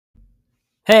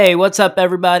Hey, what's up,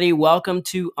 everybody? Welcome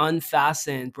to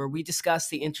Unfastened, where we discuss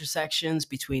the intersections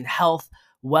between health,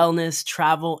 wellness,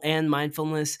 travel, and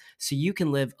mindfulness so you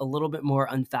can live a little bit more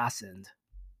unfastened.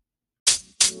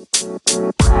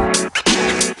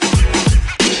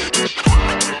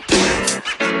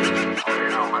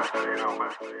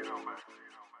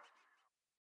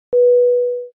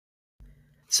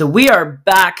 So, we are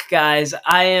back, guys.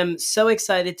 I am so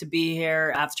excited to be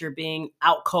here after being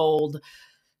out cold.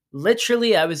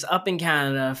 Literally, I was up in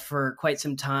Canada for quite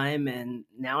some time, and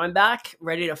now I'm back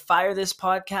ready to fire this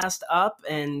podcast up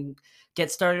and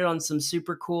get started on some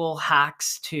super cool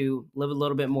hacks to live a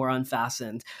little bit more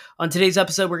unfastened. On today's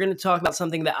episode, we're going to talk about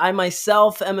something that I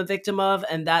myself am a victim of,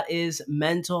 and that is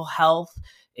mental health.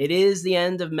 It is the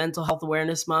end of Mental Health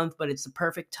Awareness Month, but it's the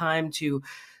perfect time to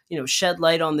shed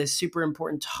light on this super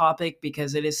important topic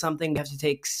because it is something we have to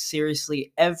take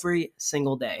seriously every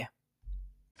single day.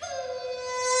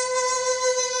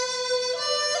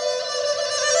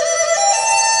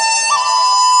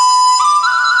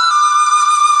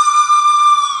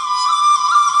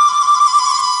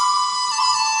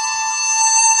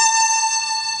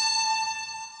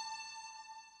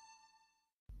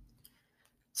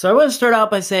 So I want to start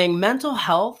out by saying mental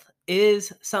health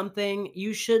is something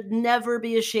you should never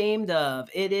be ashamed of.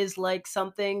 It is like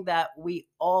something that we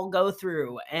all go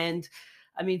through. And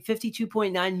I mean,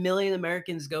 52.9 million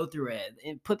Americans go through it.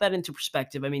 And put that into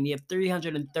perspective. I mean, you have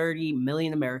 330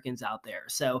 million Americans out there.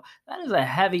 So that is a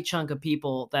heavy chunk of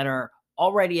people that are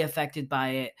already affected by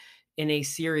it in a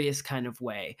serious kind of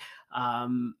way.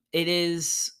 It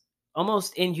is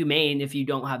almost inhumane if you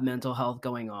don't have mental health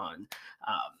going on.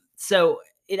 So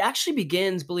it actually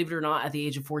begins, believe it or not, at the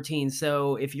age of 14.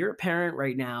 So if you're a parent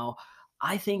right now,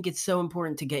 I think it's so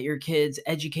important to get your kids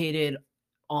educated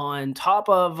on top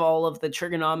of all of the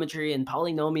trigonometry and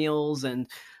polynomials and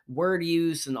word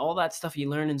use and all that stuff you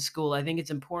learn in school. I think it's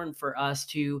important for us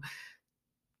to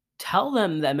tell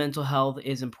them that mental health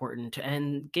is important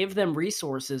and give them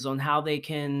resources on how they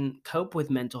can cope with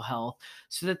mental health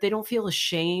so that they don't feel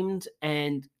ashamed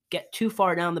and get too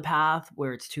far down the path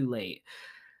where it's too late.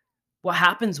 What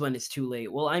happens when it's too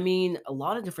late? Well, I mean, a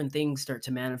lot of different things start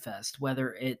to manifest,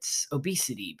 whether it's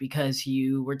obesity because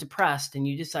you were depressed and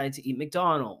you decided to eat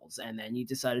McDonald's and then you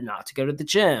decided not to go to the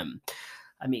gym.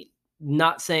 I mean,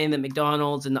 not saying that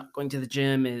McDonald's and not going to the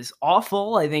gym is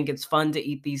awful. I think it's fun to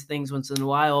eat these things once in a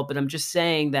while, but I'm just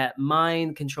saying that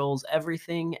mind controls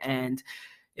everything. And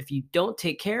if you don't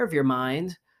take care of your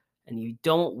mind and you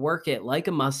don't work it like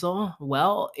a muscle,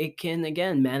 well, it can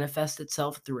again manifest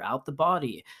itself throughout the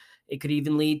body. It could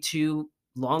even lead to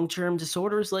long term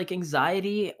disorders like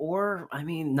anxiety, or, I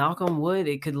mean, knock on wood,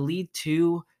 it could lead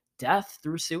to death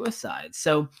through suicide.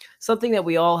 So, something that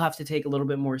we all have to take a little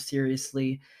bit more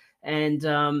seriously. And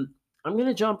I'm going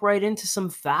to jump right into some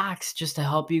facts just to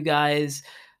help you guys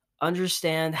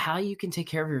understand how you can take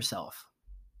care of yourself.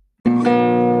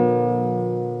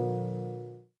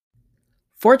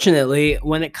 Fortunately,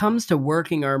 when it comes to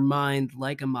working our mind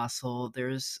like a muscle,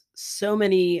 there's so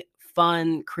many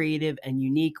fun, creative, and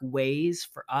unique ways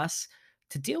for us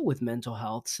to deal with mental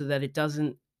health so that it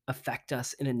doesn't affect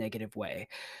us in a negative way.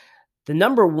 The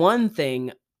number one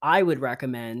thing I would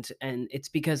recommend, and it's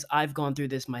because I've gone through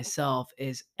this myself,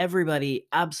 is everybody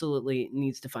absolutely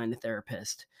needs to find a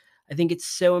therapist. I think it's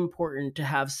so important to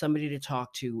have somebody to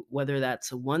talk to, whether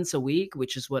that's once a week,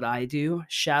 which is what I do.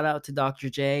 Shout out to Dr.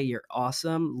 J. You're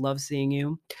awesome. Love seeing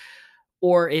you.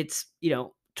 Or it's,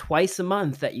 twice a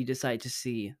month that you decide to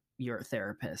see your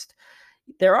therapist.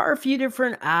 There are a few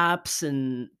different apps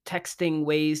and texting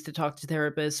ways to talk to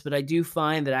therapists, but I do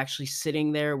find that actually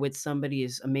sitting there with somebody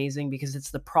is amazing because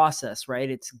it's the process, right?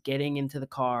 It's getting into the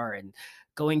car and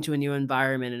going to a new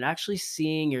environment and actually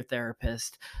seeing your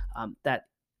therapist that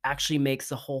actually makes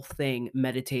the whole thing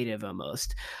meditative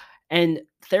almost. And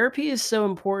therapy is so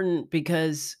important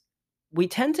because we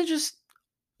tend to just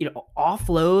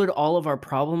offload all of our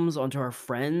problems onto our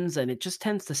friends and it just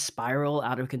tends to spiral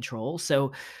out of control.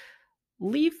 So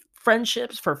leave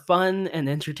friendships for fun and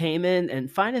entertainment and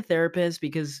find a therapist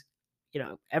because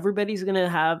everybody's going to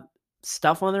have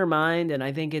stuff on their mind, and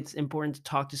I think it's important to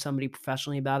talk to somebody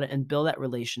professionally about it and build that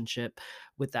relationship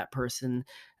with that person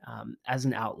as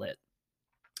an outlet.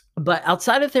 But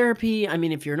outside of therapy, I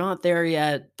mean, if you're not there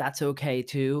yet, that's okay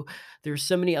too. There's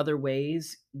so many other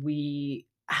ways. We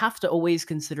have to always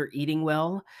consider eating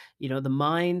well. The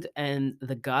mind and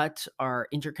the gut are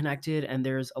interconnected, and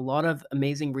there's a lot of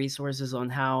amazing resources on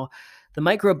how the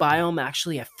microbiome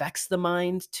actually affects the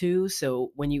mind too.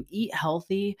 So when you eat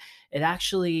healthy, it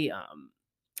actually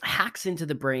hacks into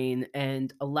the brain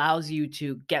and allows you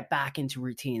to get back into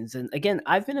routines. And again,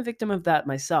 I've been a victim of that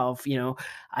myself.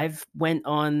 I've went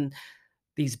on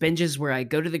these binges where I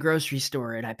go to the grocery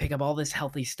store and I pick up all this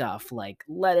healthy stuff like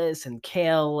lettuce and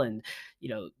kale and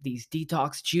these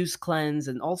detox juice cleanse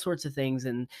and all sorts of things,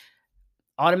 and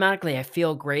automatically I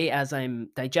feel great as I'm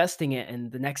digesting it,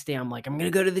 and the next day I'm like, I'm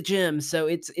going to go to the gym. So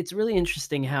it's really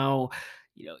interesting how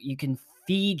you can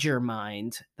feed your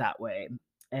mind that way,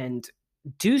 and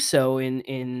do so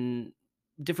in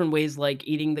different ways, like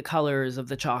eating the colors of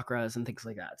the chakras and things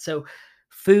like that. So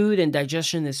food and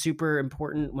digestion is super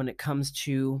important when it comes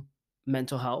to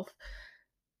mental health.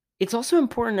 It's also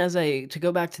important, as I to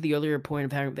go back to the earlier point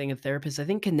of having a therapist. I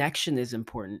think connection is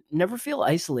important. Never feel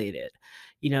isolated.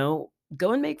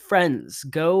 Go and make friends.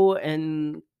 Go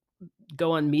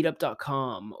on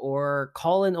meetup.com or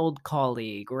call an old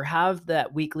colleague or have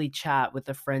that weekly chat with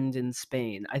a friend in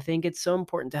Spain. I think it's so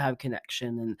important to have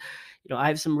connection. And, I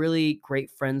have some really great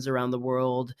friends around the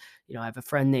world. I have a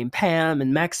friend named Pam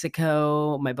in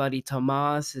Mexico. My buddy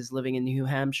Tomas is living in New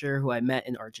Hampshire, who I met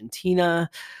in Argentina.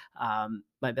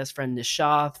 My best friend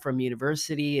Nishath from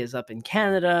university is up in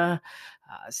Canada.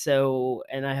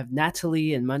 And I have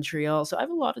Natalie in Montreal. So I have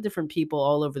a lot of different people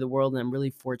all over the world, and I'm really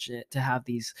fortunate to have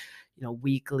these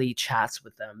weekly chats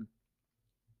with them.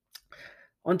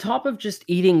 On top of just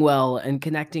eating well and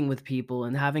connecting with people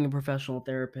and having a professional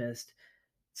therapist,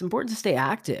 it's important to stay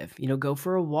active. Go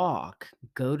for a walk,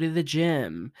 go to the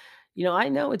gym. I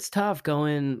know it's tough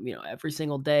going, every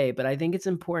single day, but I think it's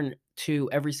important to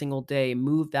every single day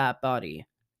move that body.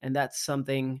 And that's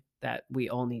something that we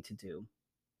all need to do.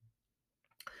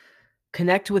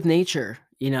 Connect with nature.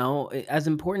 As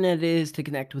important as it is to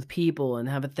connect with people and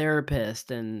have a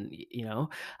therapist, and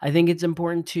I think it's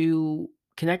important to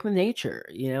connect with nature,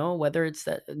 whether it's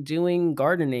that doing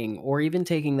gardening or even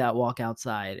taking that walk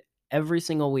outside every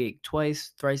single week,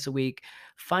 twice, thrice a week.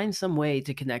 Find some way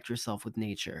to connect yourself with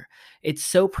nature. It's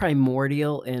so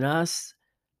primordial in us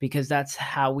because that's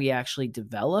how we actually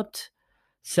developed.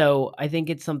 So I think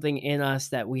it's something in us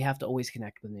that we have to always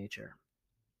connect with nature.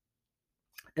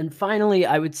 And finally,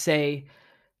 I would say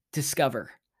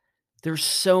discover. There's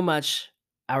so much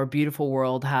our beautiful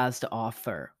world has to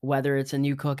offer, whether it's a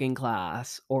new cooking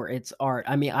class or it's art.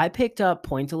 I mean, I picked up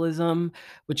pointillism,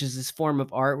 which is this form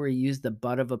of art where you use the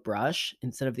butt of a brush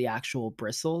instead of the actual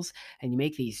bristles, and you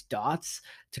make these dots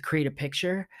to create a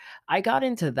picture. I got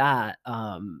into that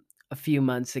a few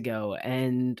months ago,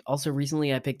 and also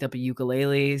recently I picked up a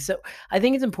ukulele. So I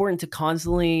think it's important to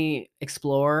constantly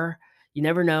explore. You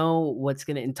never know what's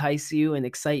going to entice you and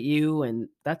excite you, and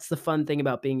that's the fun thing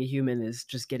about being a human, is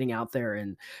just getting out there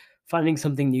and finding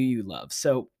something new you love.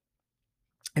 So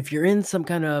if you're in some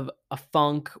kind of a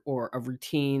funk or a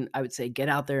routine, I would say get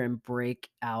out there and break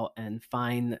out and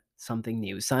find something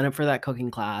new. Sign up for that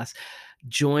cooking class,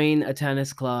 join a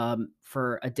tennis club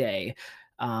for a day.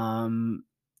 um,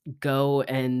 Go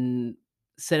and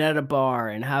sit at a bar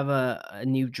and have a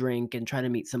new drink and try to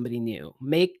meet somebody new.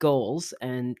 Make goals,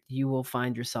 and you will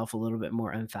find yourself a little bit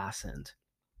more unfastened.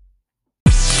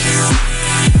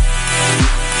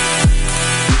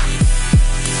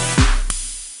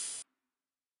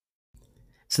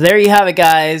 So there you have it,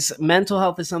 guys. Mental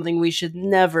health is something we should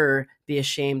never be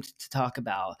ashamed to talk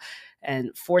about.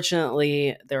 And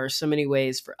fortunately, there are so many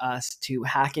ways for us to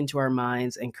hack into our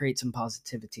minds and create some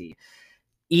positivity.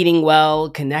 Eating well,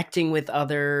 connecting with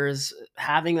others,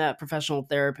 having that professional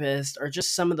therapist are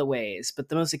just some of the ways. But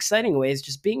the most exciting way is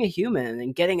just being a human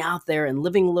and getting out there and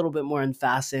living a little bit more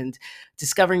unfastened,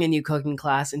 discovering a new cooking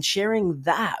class and sharing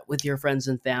that with your friends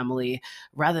and family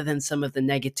rather than some of the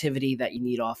negativity that you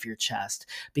need off your chest.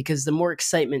 Because the more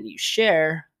excitement you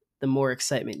share, the more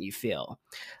excitement you feel.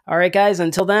 All right, guys,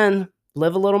 until then,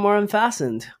 live a little more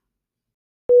unfastened.